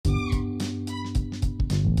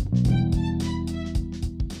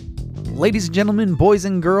Ladies and gentlemen, boys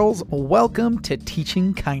and girls, welcome to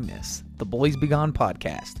Teaching Kindness, the Bullies Be Gone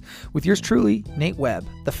podcast, with yours truly, Nate Webb,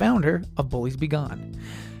 the founder of Bullies Be Gone.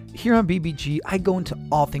 Here on BBG, I go into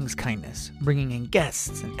all things kindness, bringing in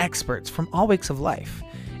guests and experts from all walks of life.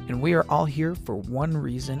 And we are all here for one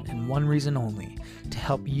reason and one reason only, to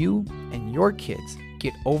help you and your kids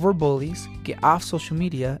get over bullies, get off social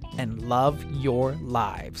media, and love your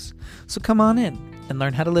lives. So come on in and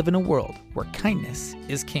learn how to live in a world where kindness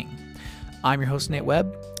is king. I'm your host, Nate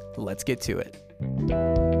Webb. Let's get to it.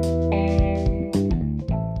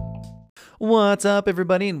 What's up,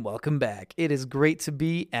 everybody, and welcome back. It is great to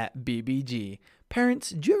be at BBG. Parents,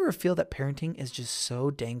 do you ever feel that parenting is just so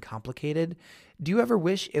dang complicated? Do you ever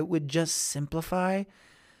wish it would just simplify?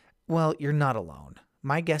 Well, you're not alone.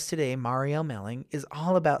 My guest today, Marielle Melling, is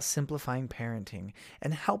all about simplifying parenting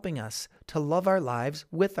and helping us to love our lives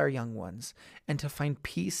with our young ones and to find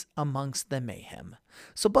peace amongst the mayhem.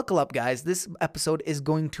 So buckle up, guys. This episode is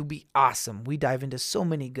going to be awesome. We dive into so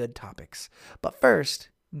many good topics. But first,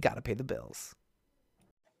 gotta pay the bills.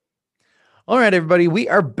 All right, everybody, we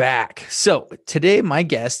are back. So today, my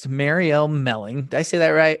guest, Marielle Melling. Did I say that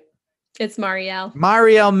right? It's Marielle.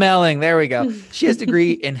 Marielle Melling. There we go. She has a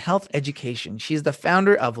degree in health education. She's the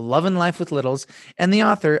founder of Love and Life with Littles and the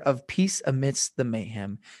author of Peace Amidst the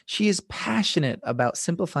Mayhem. She is passionate about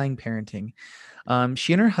simplifying parenting.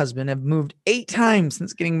 She and her husband have moved 8 times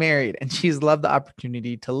since getting married, and she's loved the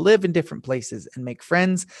opportunity to live in different places and make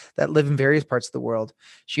friends that live in various parts of the world.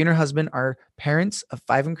 She and her husband are parents of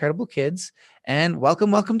 5 incredible kids. And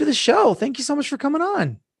welcome to the show. Thank you so much for coming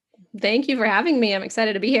on. Thank you for having me. I'm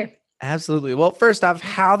excited to be here. Absolutely. Well, first off,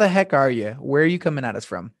 how the heck are you? Where are you coming at us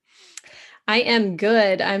from? I am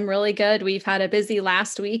good. I'm really good. We've had a busy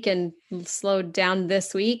last week and slowed down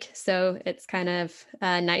this week. So it's kind of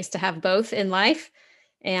nice to have both in life.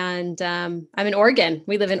 And I'm in Oregon.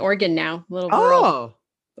 We live in Oregon now, little rural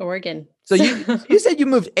Oregon. So you said you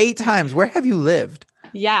moved 8 times. Where have you lived?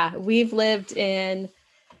 Yeah, we've lived in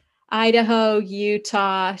Idaho,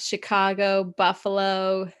 Utah, Chicago,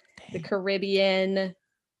 Buffalo, the Caribbean.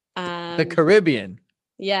 The Caribbean.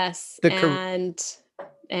 Yes.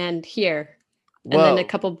 And here. Whoa. And then a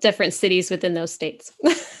couple different cities within those states.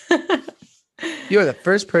 You are the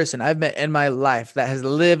first person I've met in my life that has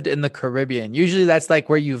lived in the Caribbean. Usually that's like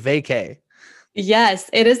where you vacay.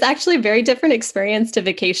 Yes, it is actually a very different experience to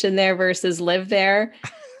vacation there versus live there.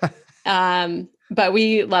 But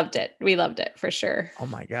we loved it. We loved it for sure. Oh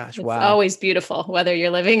my gosh. It's wow. Always beautiful, whether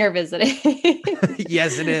you're living or visiting.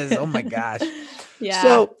 Yes, it is. Oh my gosh. Yeah.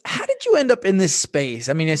 So how did you end up in this space?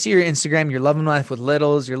 I mean, I see your Instagram, your Love and Life with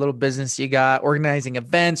Littles, your little business you got, organizing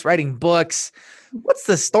events, writing books. What's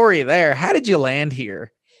the story there? How did you land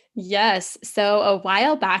here? Yes. So a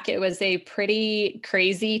while back, it was a pretty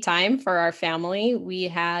crazy time for our family. We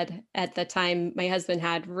had, at the time, my husband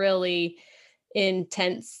had really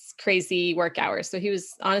intense, crazy work hours. So he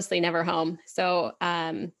was honestly never home. So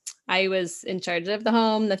I was in charge of the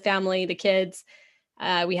home, the family, the kids.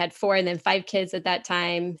 We had 4 and then 5 kids at that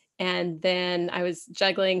time. And then I was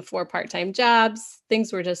juggling 4 part-time jobs.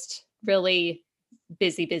 Things were just really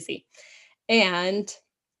busy. And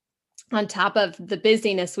on top of the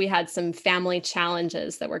busyness, we had some family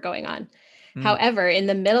challenges that were going on. However, in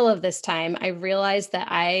the middle of this time, I realized that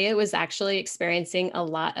I was actually experiencing a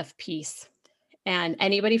lot of peace. And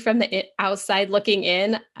anybody from the outside looking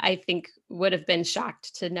in, I think would have been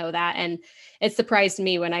shocked to know that. And it surprised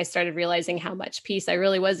me when I started realizing how much peace I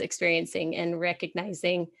really was experiencing and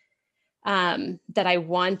recognizing that I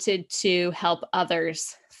wanted to help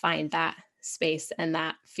others find that space and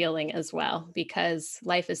that feeling as well, because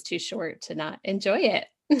life is too short to not enjoy it.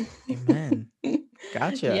 Amen.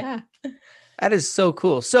 Gotcha. Yeah. That is so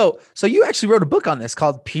cool. So you actually wrote a book on this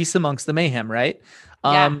called Peace Amongst the Mayhem, right?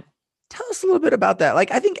 Yeah. Tell us a little bit about that.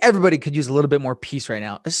 Like, I think everybody could use a little bit more peace right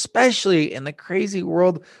now, especially in the crazy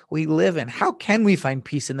world we live in. How can we find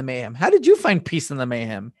peace in the mayhem? How did you find peace in the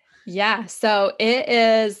mayhem? Yeah. So it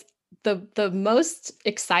is the most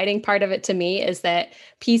exciting part of it to me is that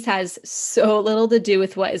peace has so little to do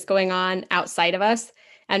with what is going on outside of us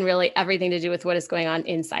and really everything to do with what is going on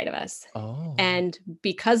inside of us. Oh. And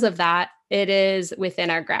because of that, it is within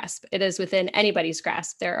our grasp. It is within anybody's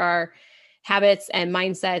grasp. There are habits and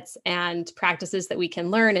mindsets and practices that we can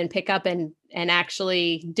learn and pick up and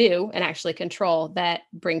actually do and actually control that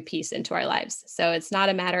bring peace into our lives. So it's not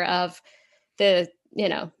a matter of the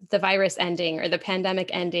virus ending or the pandemic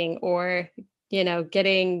ending or,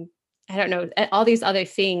 getting, all these other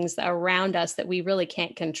things around us that we really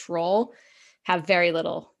can't control have very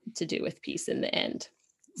little to do with peace in the end.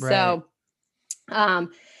 Right. So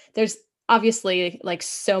there's obviously like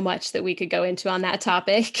so much that we could go into on that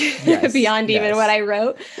topic Yes, beyond even what yes. I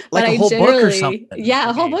wrote. But Like a I whole book or generally, something. yeah,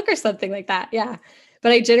 a whole Right. book or something like that. Yeah.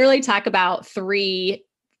 But I generally talk about three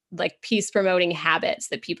like peace promoting habits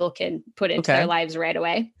that people can put into their Okay. lives right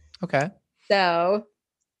away. Okay. So,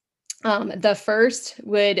 the first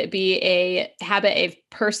would be a habit of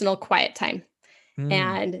personal quiet time Mm,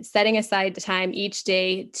 and setting aside the time each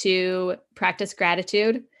day to practice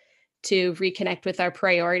gratitude, to reconnect with our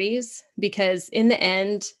priorities. Because in the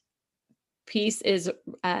end, peace is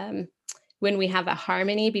um, when we have a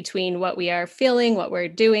harmony between what we are feeling, what we're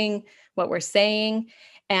doing, what we're saying.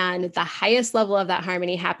 And the highest level of that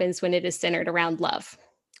harmony happens when it is centered around love,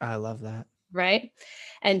 I love that. right?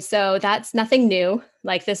 And so that's nothing new.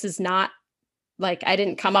 Like, this is not like I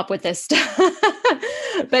didn't come up with this stuff.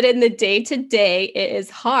 But in the day to day, it is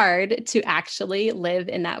hard to actually live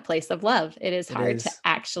in that place of love. It is It hard to is.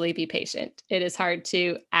 actually be patient. It is hard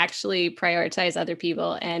to actually prioritize other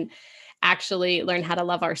people and actually learn how to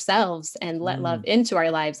love ourselves and let love Mm, into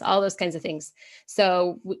our lives, all those kinds of things.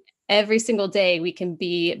 So every single day, we can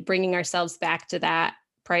be bringing ourselves back to that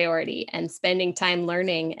priority and spending time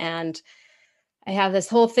learning. And I have this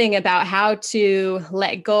whole thing about how to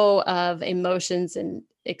let go of emotions and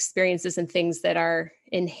experiences and things that are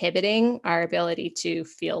inhibiting our ability to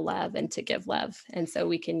feel love and to give love. And so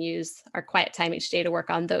we can use our quiet time each day to work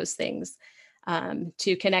on those things,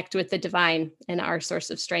 to connect with the divine and our source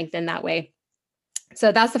of strength in that way.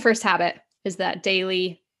 So that's the first habit, is that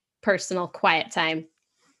daily personal quiet time.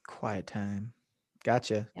 quiet time.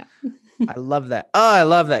 Gotcha. Yeah. I love that. Oh, I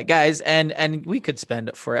love that, guys. And we could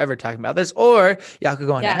spend forever talking about this, or y'all could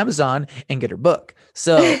go on to Yeah. Amazon and get her book.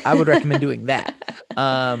 So I would recommend doing that.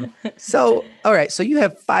 So all right, so you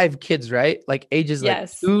have 5 kids, right? Like ages like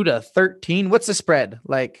Yes. 2 to 13. What's the spread?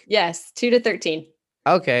 Like, Yes. 2 to 13.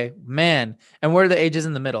 okay, man. And what are the ages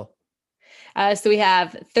in the middle? So we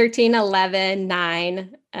have 13, 11,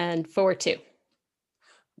 9, and 4, 2.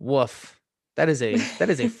 Woof. That is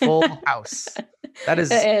a full house. That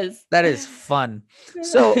is It is. that is fun.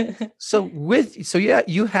 So yeah,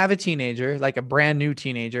 you have a teenager, like a brand new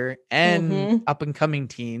teenager and Mhm. up and coming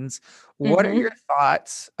teens. What are your Mhm.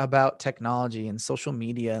 thoughts about technology and social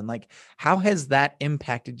media and like how has that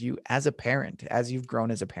impacted you as a parent as you've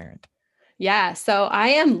grown as a parent? Yeah, so I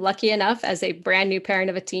am lucky enough as a brand new parent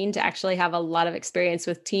of a teen to actually have a lot of experience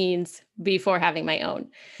with teens before having my own.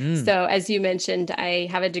 Mm. So, as you mentioned, I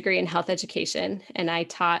have a degree in health education and I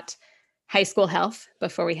taught high school health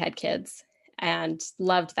before we had kids and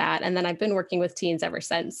loved that. And then I've been working with teens ever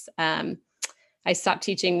since. I stopped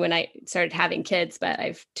teaching when I started having kids, but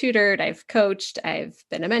I've tutored, I've coached, I've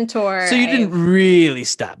been a mentor. So you didn't really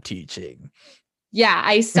stop teaching. Yeah,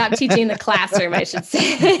 I stopped teaching in the classroom, I should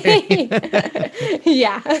say.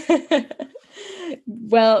 Yeah.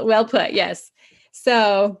 Well put, yes.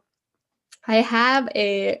 So, I have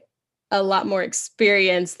a lot more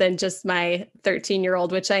experience than just my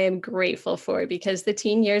 13-year-old, which I am grateful for because the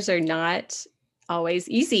teen years are not always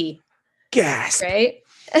easy. Gasp. Right?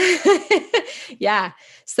 Yeah.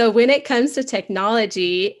 So when it comes to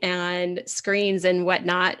technology and screens and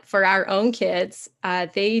whatnot for our own kids,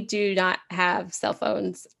 they do not have cell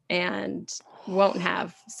phones and won't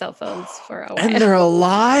have cell phones for a And while. they're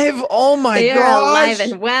alive? Oh my They are alive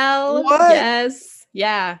gosh. and well. What? Yes.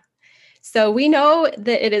 Yeah. So we know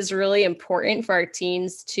that it is really important for our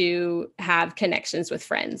teens to have connections with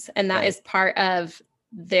friends, and that Right. is part of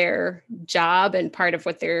their job and part of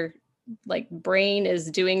what their like brain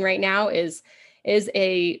is doing right now is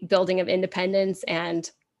a building of independence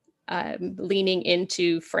and leaning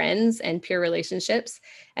into friends and peer relationships.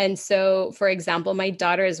 And so, for example, my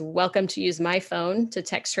daughter is welcome to use my phone to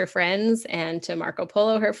text her friends and to Marco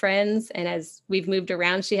Polo her friends. And as we've moved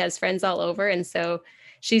around, she has friends all over. And so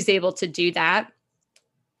she's able to do that.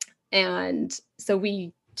 And so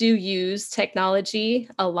we do use technology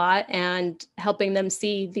a lot and helping them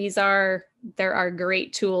see there are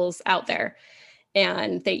great tools out there,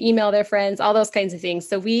 and they email their friends, all those kinds of things.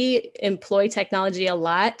 So we employ technology a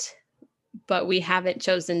lot, but we haven't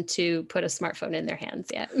chosen to put a smartphone in their hands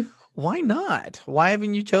yet. Why not? Why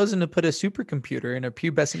haven't you chosen to put a supercomputer in a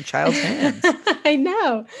pubescent child's hands? I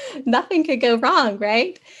know. Nothing could go wrong,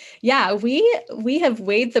 right? Yeah, we have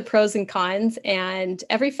weighed the pros and cons, and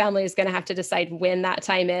every family is going to have to decide when that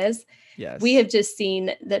time is. We Yes. have just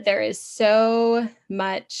seen that there is so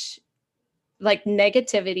much like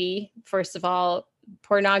negativity, first of all,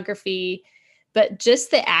 pornography, but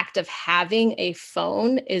just the act of having a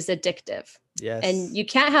phone is addictive. And Yes. you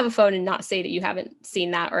can't have a phone and not say that you haven't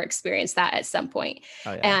seen that or experienced that at some point.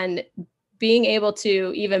 Oh yeah. And being able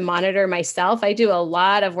to even monitor myself, I do a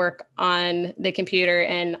lot of work on the computer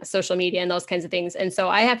and social media and those kinds of things. And so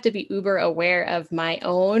I have to be uber aware of my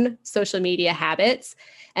own social media habits.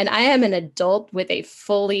 And I am an adult with a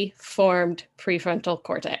fully formed prefrontal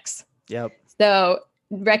cortex. Yep. So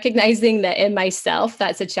recognizing that in myself,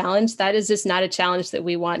 that's a challenge. That is just not a challenge that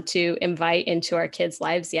we want to invite into our kids'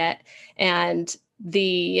 lives yet. And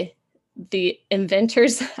the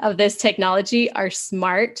inventors of this technology are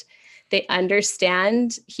smart. They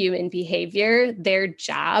understand human behavior. Their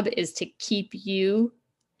job is to keep you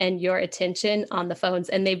and your attention on the phones,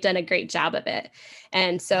 and they've done a great job of it.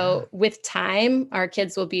 And so with time, our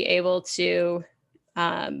kids will be able to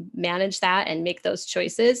manage that and make those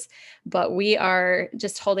choices, but we are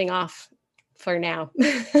just holding off for now.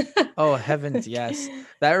 Oh, heavens, yes.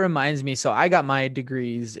 That reminds me. So I got my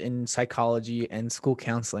degrees in psychology and school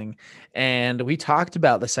counseling, and we talked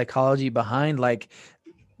about the psychology behind like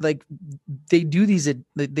they do these,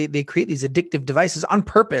 they create these addictive devices on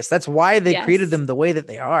purpose. That's why they created them the way that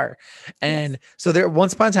they are. And so there,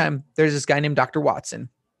 once upon a time, there's this guy named Dr. Watson.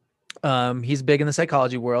 He's big in the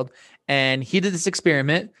psychology world, and he did this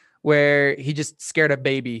experiment where he just scared a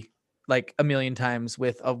baby like a million times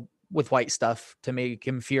with white stuff to make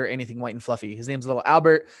him fear anything white and fluffy. His name's little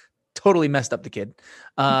Albert. Totally messed up the kid.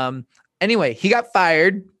 Anyway, he got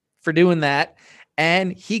fired for doing that,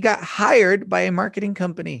 and he got hired by a marketing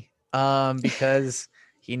company because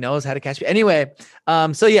he knows how to catch. Anyway,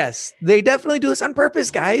 so yes, they definitely do this on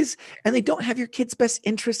purpose, guys, and they don't have your kid's best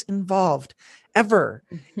interests involved ever.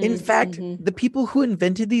 In fact, the people who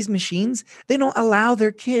invented these machines, they don't allow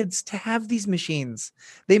their kids to have these machines.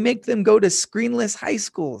 They make them go to screenless high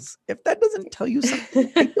schools. If that doesn't tell you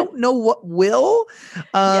something, I don't know what will.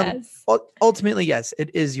 Ultimately, yes,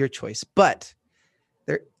 it is your choice, but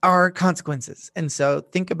there are consequences. And so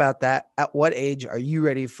think about that. At what age are you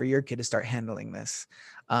ready for your kid to start handling this?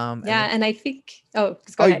 And I think, go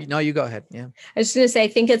ahead. No, you go ahead. Yeah. I was just going to say, I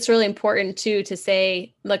think it's really important too, to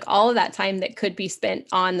say, like, all of that time that could be spent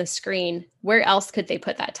on the screen, where else could they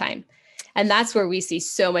put that time? And that's where we see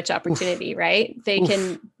so much opportunity, right? They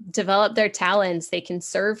can develop their talents. They can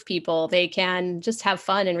serve people. They can just have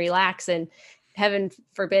fun and relax, and heaven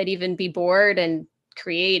forbid, even be bored and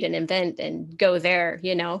create and invent and go there,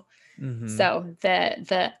 So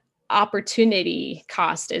the opportunity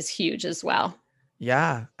cost is huge as well.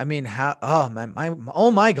 Yeah. I mean,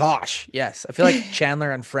 oh my gosh. Yes. I feel like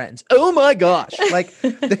Chandler on Friends. Oh my gosh. Like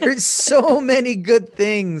there's so many good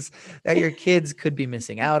things that your kids could be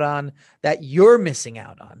missing out on, that you're missing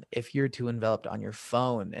out on if you're too enveloped on your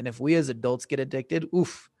phone. And if we as adults get addicted,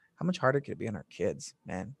 how much harder could it be on our kids?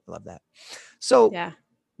 Man, I love that. So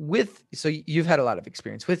so you've had a lot of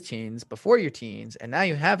experience with teens before your teens, and now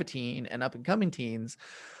you have a teen and up and coming teens.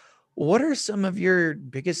 What are some of your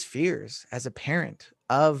biggest fears as a parent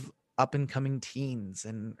of up and coming teens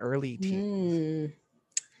and early teens?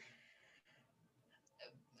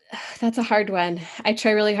 That's a hard one. I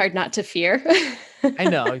try really hard not to fear. I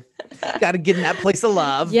know. Got to get in that place of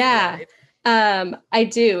love. Yeah. Right? I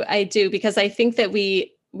do, because I think that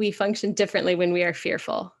we function differently when we are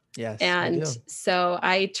fearful. Yes. And so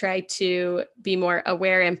I try to be more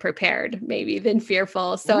aware and prepared maybe than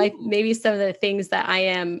fearful. So maybe some of the things that I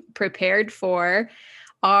am prepared for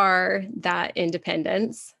are that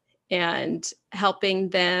independence and helping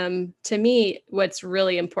them. To me, what's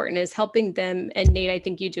really important is helping them. And Nate, I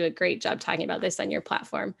think you do a great job talking about this on your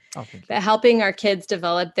platform, but helping our kids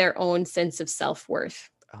develop their own sense of self-worth.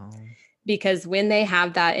 Because when they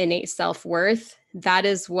have that innate self-worth, that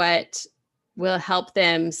is what will help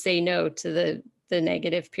them say no to the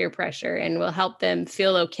negative peer pressure, and will help them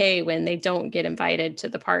feel okay when they don't get invited to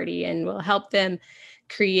the party, and will help them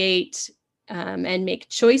create and make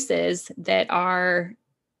choices that are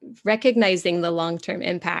recognizing the long-term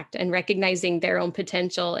impact and recognizing their own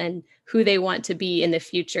potential and who they want to be in the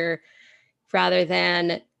future, rather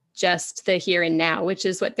than just the here and now, which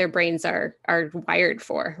is what their brains are wired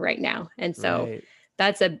for right now. And so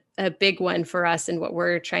that's a big one for us. And what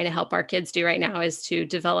we're trying to help our kids do right now is to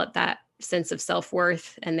develop that sense of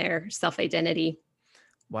self-worth and their self-identity.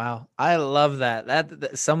 Wow. I love that.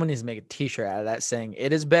 That someone needs to make a t-shirt out of that saying,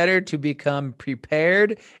 it is better to become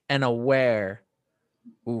prepared and aware.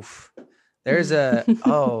 Oof. There's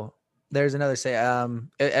there's another say. I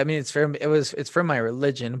mean, it's from my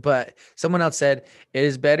religion, but someone else said it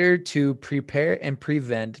is better to prepare and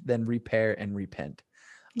prevent than repair and repent.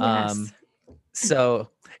 Yes. So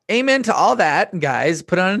amen to all that, guys.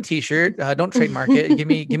 Put on a t-shirt. Don't trademark it. Give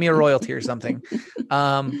me a royalty or something.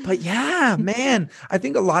 But yeah, man, I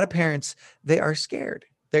think a lot of parents, they are scared.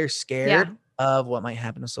 They're scared of what might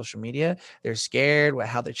happen on social media. They're scared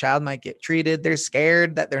how their child might get treated. They're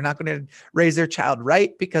scared that they're not going to raise their child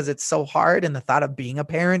right because it's so hard. And the thought of being a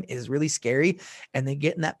parent is really scary. And they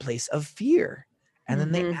get in that place of fear and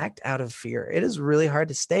then they Mm-hmm. act out of fear. It is really hard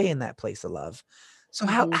to stay in that place of love. So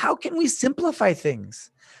Mm-hmm. how can we simplify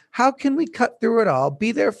things? How can we cut through it all?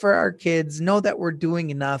 Be there for our kids, know that we're doing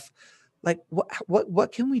enough. Like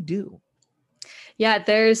what can we do? Yeah,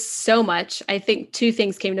 there's so much. I think two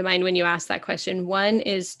things came to mind when you asked that question. One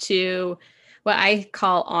is to what I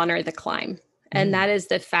call honor the climb. And Mm, that is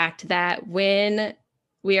the fact that when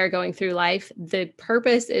we are going through life, the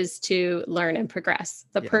purpose is to learn and progress.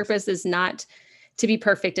 The yes. purpose is not to be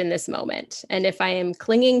perfect in this moment. And if I am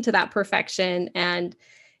clinging to that perfection and,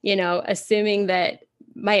 assuming that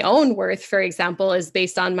my own worth, for example, is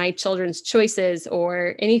based on my children's choices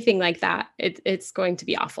or anything like that, it's going to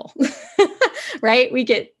be awful. Right?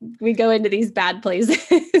 We go into these bad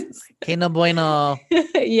places. Que no bueno.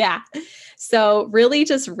 Yeah. So really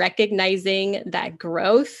just recognizing that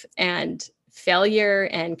growth and failure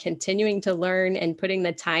and continuing to learn and putting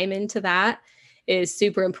the time into that is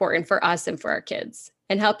super important for us and for our kids.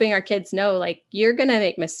 And helping our kids know, like, you're going to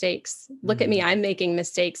make mistakes. Look at me, Mhm. I'm making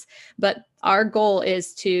mistakes. But our goal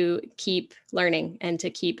is to keep learning and to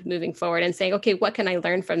keep moving forward and saying, okay, what can I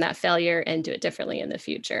learn from that failure and do it differently in the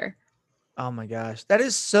future? Oh my gosh, that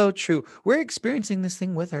is so true. We're experiencing this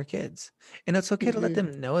thing with our kids, and it's okay to let Hmm.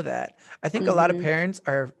 them know that. I think a lot of Hmm. parents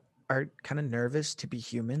are kind of nervous to be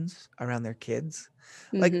humans around their kids.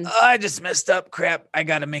 Like, Hmm. oh, I just messed up. Crap, I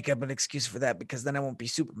got to make up an excuse for that because then I won't be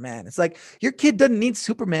Superman. It's like your kid doesn't need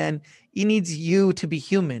Superman. He needs you to be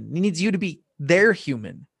human. He needs you to be their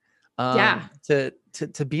human. Yeah.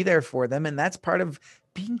 To be there for them, and that's part of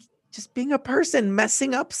being just being a person,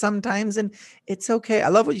 messing up sometimes, and it's okay. I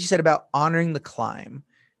love what you said about honoring the climb.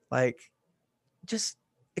 Like, just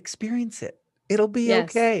experience it. It'll be Yes.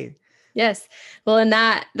 okay. Yes. Well, and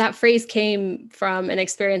that phrase came from an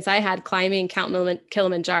experience I had climbing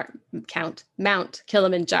Mount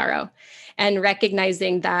Kilimanjaro, and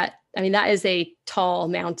recognizing that, I mean, that is a tall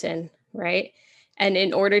mountain, right? And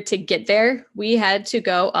in order to get there, we had to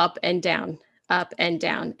go up and down, up and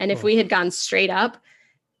down. And if Oh, we had gone straight up,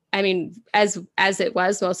 I mean, as it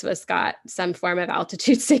was, most of us got some form of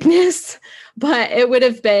altitude sickness, but it would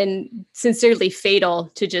have been sincerely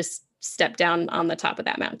fatal to just step down on the top of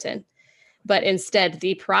that mountain. But instead,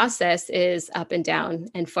 the process is up and down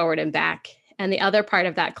and forward and back. And the other part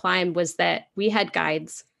of that climb was that we had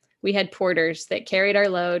guides, we had porters that carried our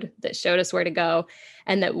load, that showed us where to go,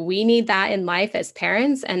 and that we need that in life as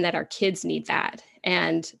parents, and that our kids need that.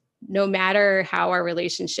 And no matter how our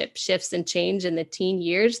relationship shifts and change in the teen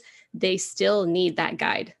years, they still need that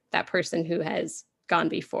guide, that person who has gone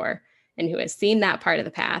before and who has seen that part of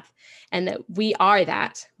the path, and that we are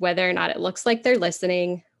that, whether or not it looks like they're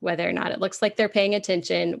listening, whether or not it looks like they're paying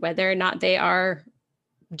attention, whether or not they are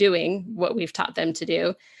doing what we've taught them to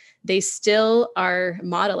do, they still are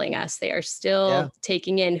modeling us. They are yeah. still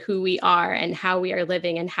taking in who we are and how we are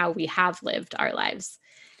living and how we have lived our lives.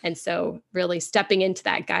 And so really stepping into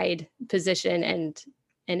that guide position and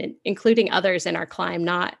including others in our climb,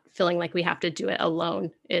 not feeling like we have to do it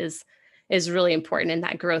alone, is really important in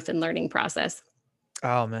that growth and learning process.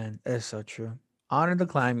 Oh man, that is so true. Honor the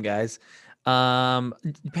climb, guys.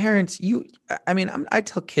 Parents, I mean, I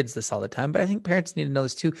tell kids this all the time, but I think parents need to know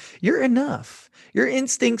this too. You're enough. Your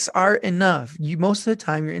instincts are enough. Most of the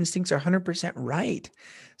time, your instincts are 100% right.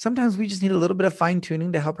 Sometimes we just need a little bit of fine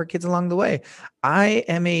tuning to help our kids along the way. I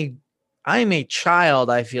am a, I am a child.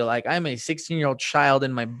 I feel like I'm a 16-year-old child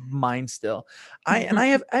in my mind still.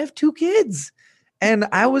 I have two kids. And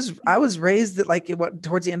I was raised at like what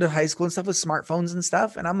towards the end of high school and stuff with smartphones and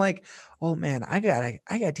stuff. And I'm like, oh man, I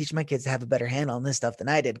gotta teach my kids to have a better handle on this stuff than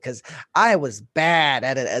I did because I was bad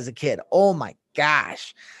at it as a kid. Oh my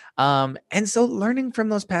gosh. And so learning from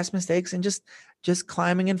those past mistakes and just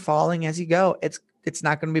climbing and falling as you go. It's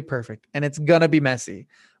not gonna be perfect and it's gonna be messy,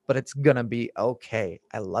 but it's gonna be okay.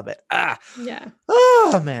 I love it. Yeah.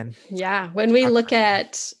 Oh man. Yeah. When we Talk look about it.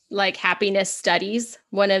 at like happiness studies,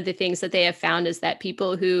 one of the things that they have found is that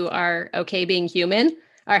people who are okay being human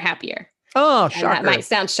are happier. Oh, And that might shocker.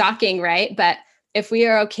 sound shocking, right? But if we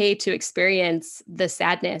are okay to experience the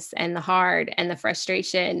sadness and the hard and the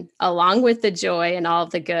frustration along with the joy and all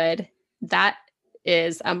of the good, that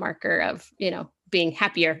is a marker of, being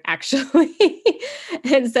happier actually.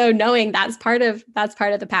 And so knowing that's part of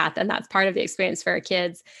the path and that's part of the experience for our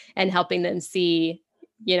kids, and helping them see,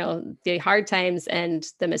 the hard times and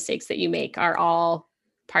the mistakes that you make are all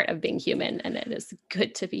part of being human, and it is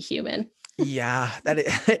good to be human. Yeah,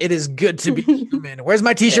 it is good to be human. Where's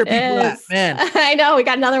my It t-shirt people at, is. man? I know we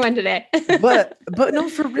got another one today. But no,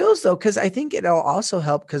 for reals though, because I think it'll also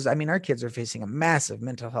help because I mean our kids are facing a massive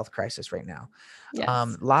mental health crisis right now.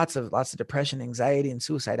 Yes. Lots of depression, anxiety, and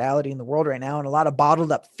suicidality in the world right now, and a lot of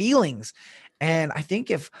bottled up feelings. And I think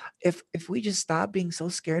if we just stop being so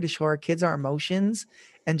scared to show our kids our emotions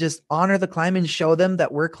and just honor the climb and show them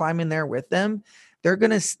that we're climbing there with them, they're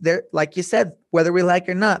like you said, whether we like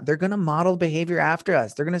it or not, they're gonna model behavior after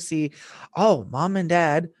us. They're gonna see, oh, mom and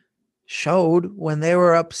dad showed when they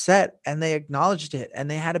were upset and they acknowledged it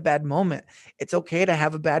and they had a bad moment. It's okay to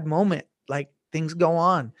have a bad moment. Like things go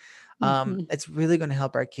on. Mhm. It's really going to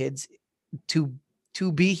help our kids to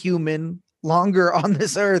to be human longer on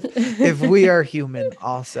this earth if we are human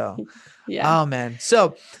also. Yeah. Oh man.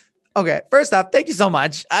 So, okay, first off, thank you so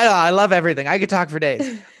much. I love everything. I could talk for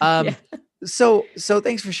days. Yeah. So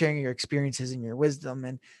thanks for sharing your experiences and your wisdom.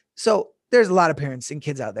 And so there's a lot of parents and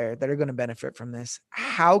kids out there that are going to benefit from this.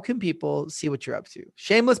 How can people see what you're up to?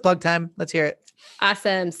 Shameless plug time. Let's hear it.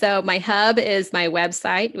 Awesome. So my hub is my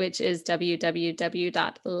website, which is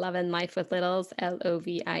www.lovinlifewithlittles,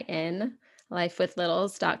 Lovin,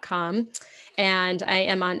 lifewithlittles.com. And I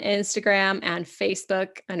am on Instagram and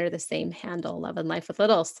Facebook under the same handle, Love and Life with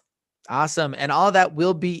Littles. Awesome. And all of that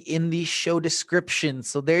will be in the show description.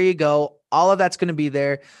 So there you go. All of that's going to be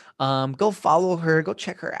there. Go follow her, go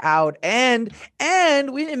check her out. And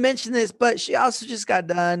we didn't mention this, but she also just got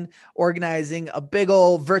done organizing a big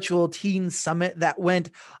old virtual teen summit that went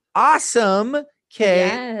awesome.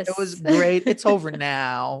 Okay. It was Yes. great. It's over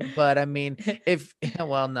now. But I mean, if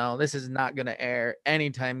well, no, this is not going to air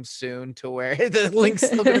anytime soon to where the link's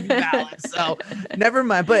still going to be valid. So never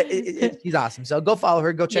mind. But she's awesome. So go follow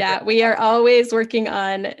her. Go check her Yeah, we are always working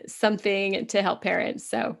on something to help parents.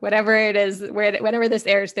 So whatever it is, whenever this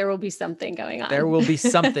airs, there will be something going on. There will be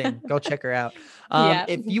something. Go check her out. Yeah.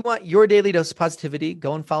 If you want your daily dose of positivity,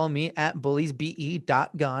 go and follow me at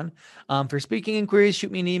bulliesbe.gone. For speaking inquiries,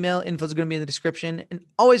 shoot me an email. Info is going to be in the description. And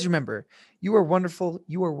always remember, you are wonderful,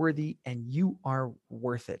 you are worthy, and you are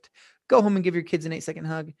worth it. Go home and give your kids an 8-second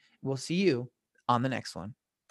hug. We'll see you on the next one.